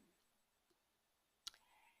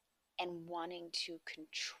wanting to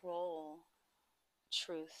control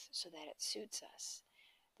truth so that it suits us,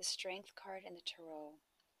 the Strength card in the Tarot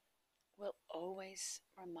will always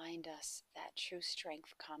remind us that true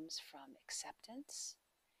strength comes from acceptance,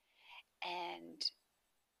 and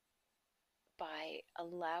by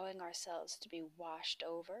allowing ourselves to be washed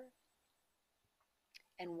over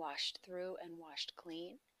and washed through and washed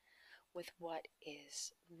clean with what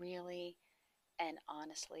is really and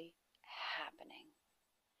honestly happening.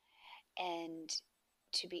 And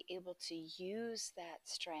to be able to use that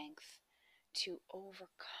strength to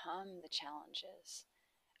overcome the challenges,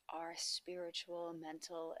 our spiritual,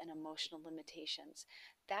 mental, and emotional limitations.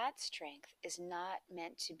 That strength is not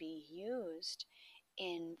meant to be used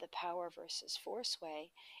in the power versus force way,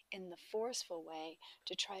 in the forceful way,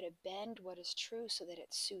 to try to bend what is true so that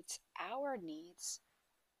it suits our needs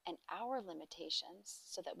and our limitations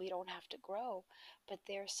so that we don't have to grow. But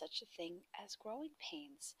there's such a thing as growing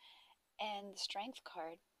pains. And the Strength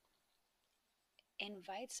card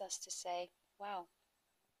invites us to say, wow,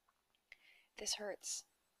 this hurts.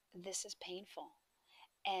 This is painful.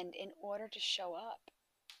 And in order to show up,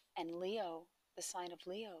 and Leo, the sign of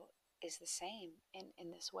Leo, is the same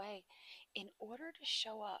in this way, in order to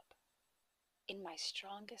show up in my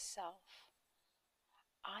strongest self,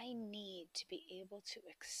 I need to be able to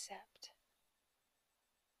accept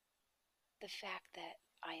the fact that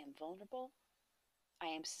I am vulnerable, I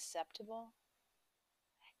am susceptible,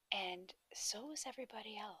 and so is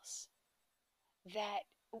everybody else. That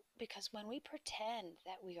because when we pretend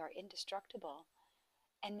that we are indestructible,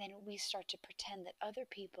 and then we start to pretend that other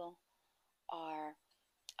people are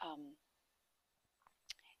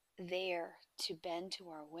there to bend to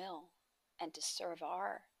our will and to serve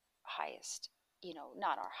our highest,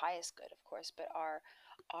 not our highest good, of course, but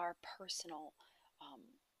our personal, um,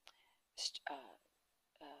 uh,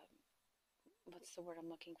 uh, what's the word I'm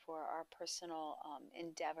looking for? Our personal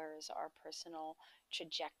endeavors, our personal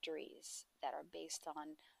trajectories that are based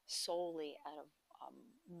on solely out of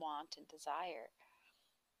want and desire,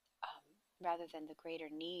 rather than the greater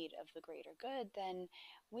need of the greater good, then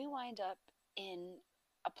we wind up in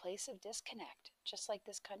a place of disconnect, just like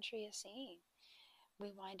this country is seeing.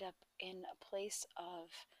 We wind up in a place of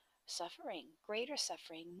suffering, greater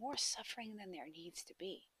suffering, more suffering than there needs to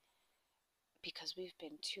be, because um,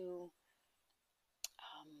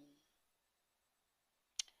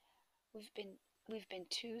 we've been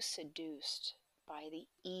too seduced by the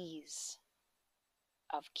ease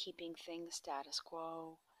of keeping things status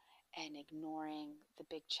quo and ignoring the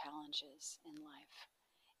big challenges in life.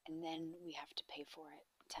 And then we have to pay for it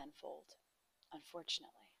tenfold,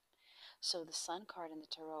 unfortunately. So the Sun card in the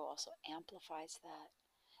Tarot also amplifies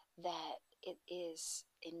that it is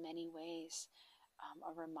in many ways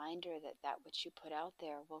a reminder that that which you put out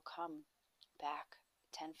there will come back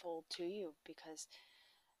tenfold to you, because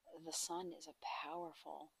the sun is a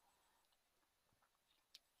powerful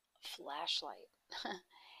flashlight.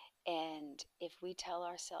 And if we tell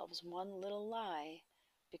ourselves one little lie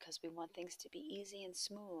because we want things to be easy and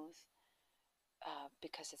smooth,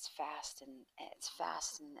 because it's fast and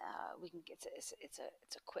we can it's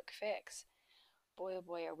a quick fix. Boy, oh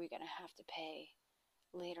boy, are we going to have to pay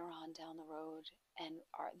later on down the road, and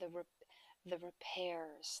the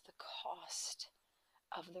repairs, the cost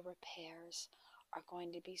of the repairs are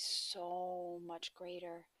going to be so much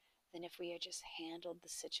greater than if we had just handled the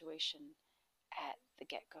situation at the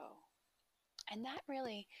get-go. And that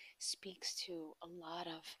really speaks to a lot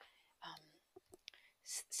of um,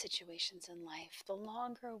 situations in life. The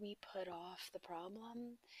longer we put off the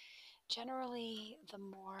problem, generally the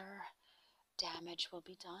more damage will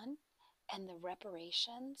be done, and the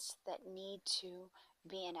reparations that need to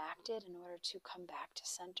be enacted in order to come back to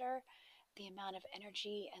center, the amount of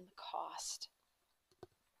energy and the cost,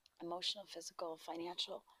 emotional, physical,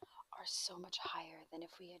 financial, are so much higher than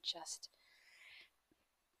if we had just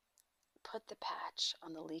put the patch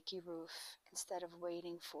on the leaky roof instead of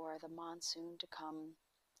waiting for the monsoon to come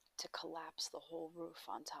to collapse the whole roof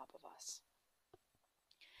on top of us.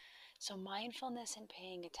 So mindfulness and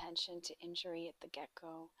paying attention to injury at the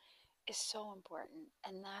get-go is so important,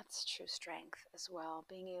 and that's true strength as well,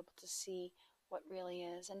 being able to see what really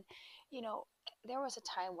is. And there was a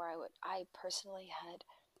time where I personally had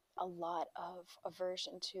a lot of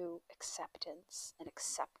aversion to acceptance and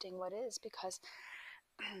accepting what is, because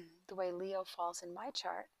the way Leo falls in my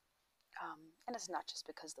chart, and it's not just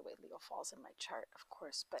because the way Leo falls in my chart, of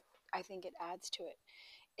course, but I think it adds to it,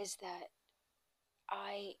 is that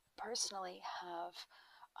I personally have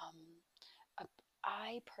um, a,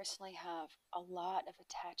 I personally have a lot of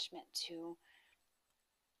attachment to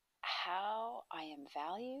how I am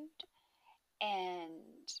valued,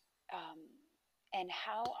 and um,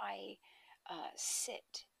 how I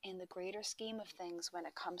sit in the greater scheme of things when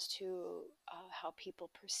it comes to how people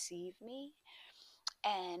perceive me,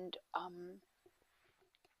 and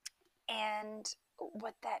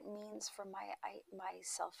what that means for my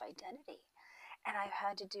self identity. And I've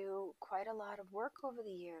had to do quite a lot of work over the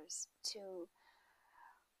years to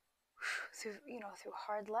through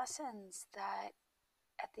hard lessons that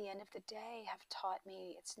at the end of the day have taught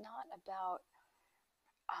me um,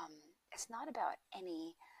 it's not about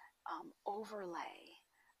any overlay.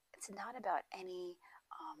 It's not about any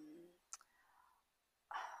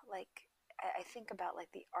like I think about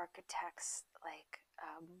like the architect's like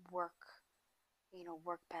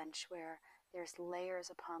workbench where there's layers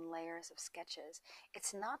upon layers of sketches.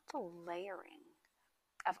 It's not the layering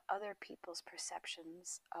of other people's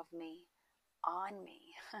perceptions of me on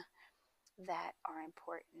me that are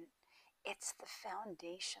important. It's the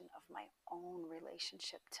foundation of my own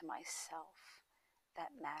relationship to myself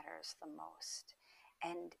that matters the most.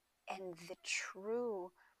 And the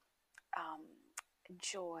true um,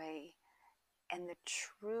 joy and the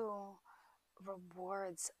true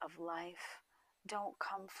rewards of life don't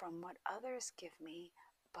come from what others give me,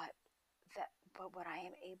 but what I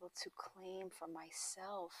am able to claim for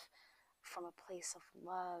myself from a place of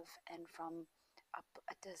love and from a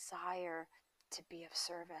desire to be of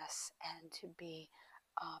service and to be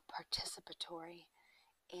participatory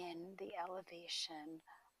in the elevation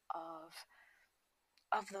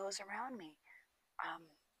of those around me.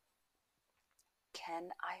 Um,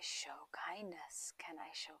 can I show kindness? Can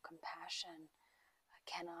I show compassion?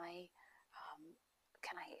 Can I um,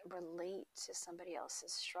 can I relate to somebody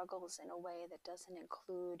else's struggles in a way that doesn't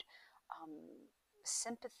include um,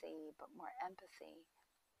 sympathy but more empathy?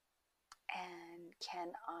 And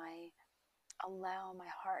can I allow my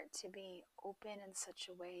heart to be open in such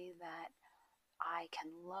a way that I can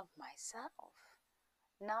love myself,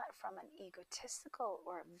 not from an egotistical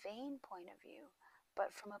or vain point of view,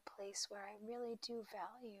 but from a place where I really do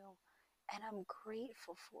value and I'm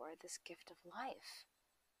grateful for this gift of life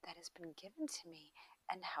that has been given to me,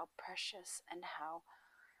 and how precious and how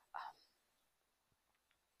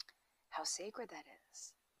sacred that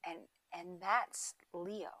is. And that's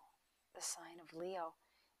Leo, the sign of Leo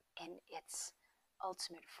in its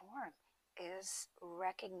ultimate form, is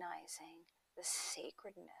recognizing the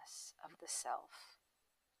sacredness of the self,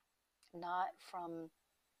 not from,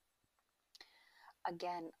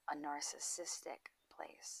 again, a narcissistic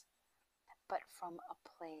place, but from a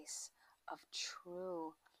place of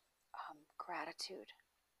true gratitude,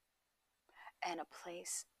 and a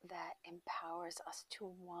place that empowers us to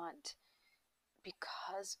want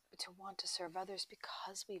to serve others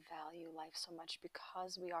because we value life so much,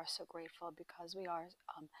 because we are so grateful, because we are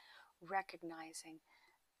recognizing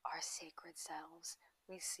our sacred selves.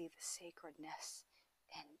 We see the sacredness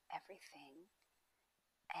in everything,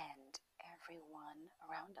 and everyone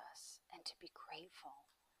around us, and to be grateful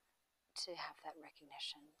to have that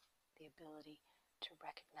recognition, the ability to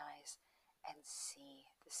recognize and see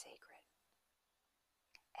the sacred.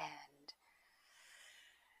 And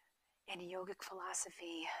in yogic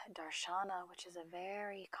philosophy, darshana, which is a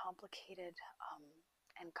very complicated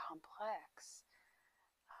and complex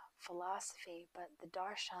philosophy, but the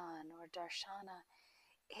darshan or darshana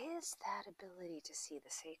is that ability to see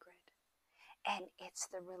the sacred. And it's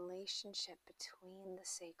the relationship between the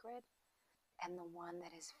sacred and the one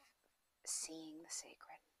that is seeing the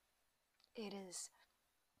sacred. It is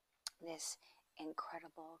this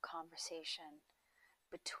incredible conversation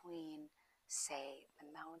between, say, the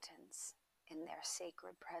mountains in their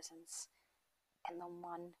sacred presence and the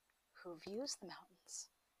one who views the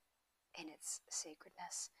mountains in its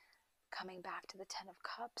sacredness. Coming back to the Ten of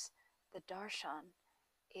Cups, the darshan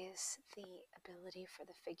is the ability for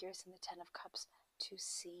the figures in the Ten of Cups to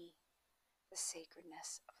see the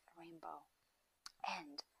sacredness of the rainbow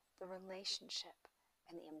and the relationship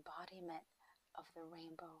and the embodiment of the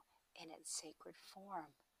rainbow in its sacred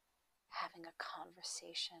form, having a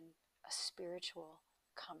conversation, a spiritual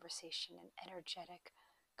conversation, an energetic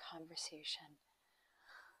conversation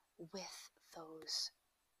with those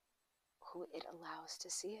who it allows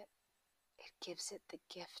to see it. It gives it the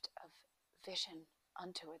gift of vision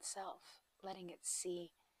unto itself, letting it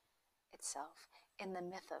see itself. In the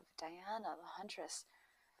myth of Diana, the huntress,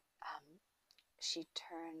 she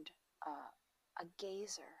turned a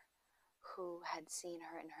gazer who had seen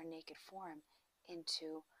her in her naked form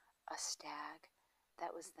into a stag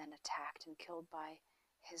that was then attacked and killed by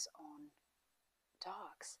his own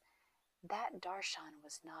dogs. That darshan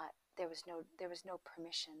was not, there was no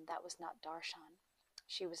permission. That was not darshan.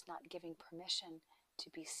 She was not giving permission to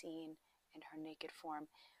be seen in her naked form.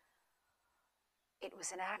 It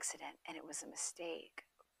was an accident and it was a mistake,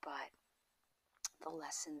 but the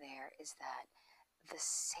lesson there is that the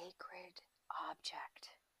sacred object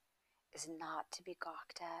is not to be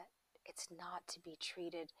gawked at. It's not to be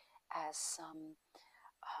treated as some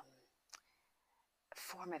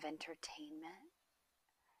form of entertainment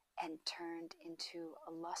and turned into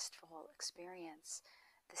a lustful experience.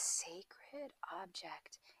 The sacred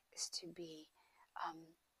object is to be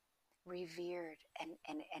revered and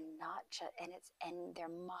not just, and there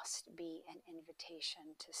must be an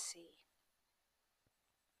invitation to see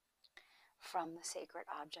from the sacred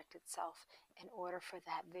object itself in order for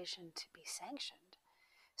that vision to be sanctioned.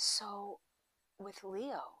 So with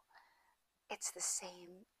Leo, it's the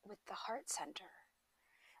same with the heart center.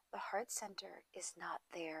 The heart center is not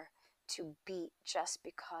there to beat just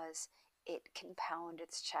because it can pound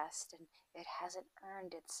its chest and it hasn't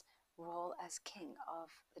earned its role as king of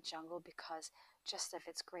the jungle because just of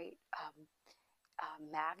its great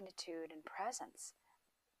magnitude and presence,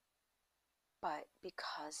 but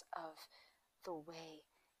because of the way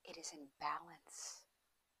it is in balance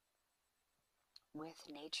with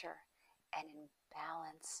nature and in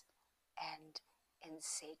balance and in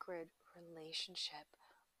sacred relationship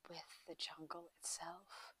with the jungle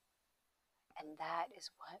itself. And that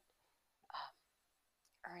is what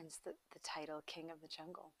earns the title King of the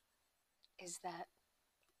Jungle, is that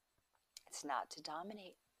it's not to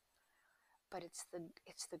dominate, but it's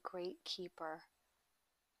the great keeper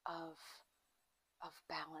of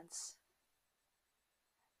balance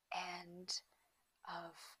and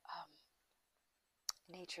of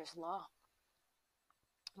nature's law,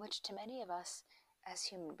 which to many of us as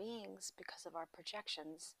human beings, because of our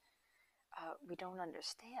projections, we don't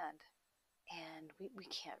understand, and we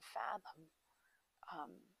can't fathom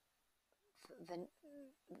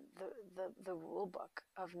the rule book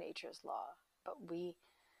of nature's law.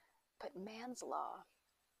 But man's law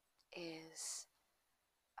is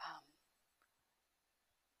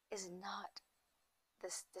not,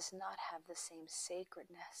 this does not have the same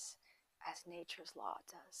sacredness as nature's law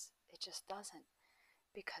does. It just doesn't,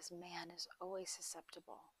 because man is always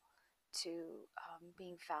susceptible to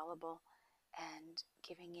being fallible and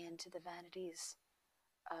giving in to the vanities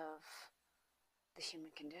of the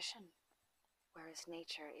human condition, whereas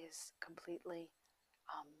nature is completely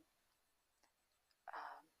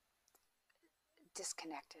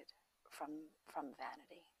disconnected from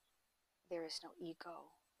vanity. There is no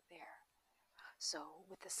ego there. So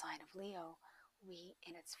with the sign of Leo, we,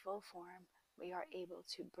 in its full form, we are able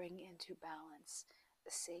to bring into balance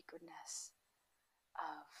the sacredness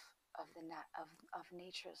of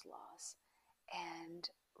nature's laws and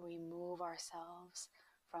remove ourselves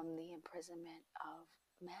from the imprisonment of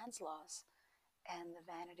man's laws and the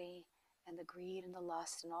vanity and the greed and the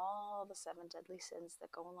lust and all the 7 deadly sins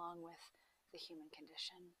that go along with the human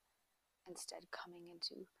condition, instead coming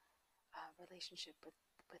into relationship with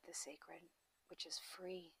the sacred, which is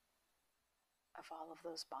free of all of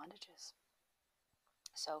those bondages.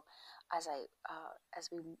 So, as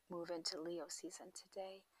we move into Leo season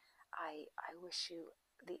today, I wish you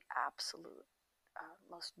the absolute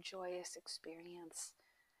most joyous experience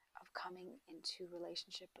of coming into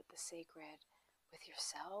relationship with the sacred, with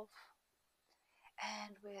yourself,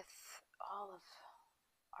 and with all of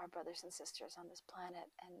our brothers and sisters on this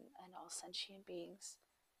planet, and all sentient beings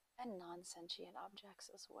and non-sentient objects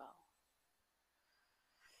as well.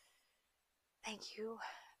 Thank you,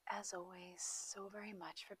 as always, so very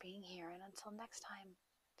much for being here. And until next time,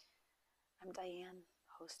 I'm Diane,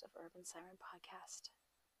 host of Urban Siren Podcast.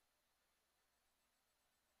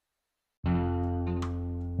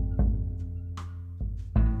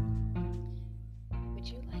 Would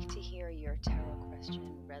you like to hear your tarot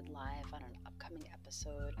question read live on an upcoming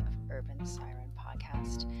episode of Urban Siren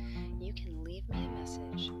Podcast? You can leave me a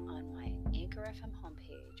message on my Anchor FM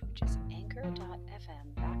homepage, which is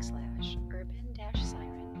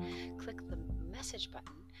anchor.fm/urban-siren. Click the message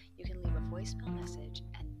button. You can leave a voicemail message,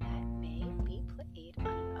 and that may be played on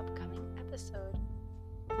an upcoming episode.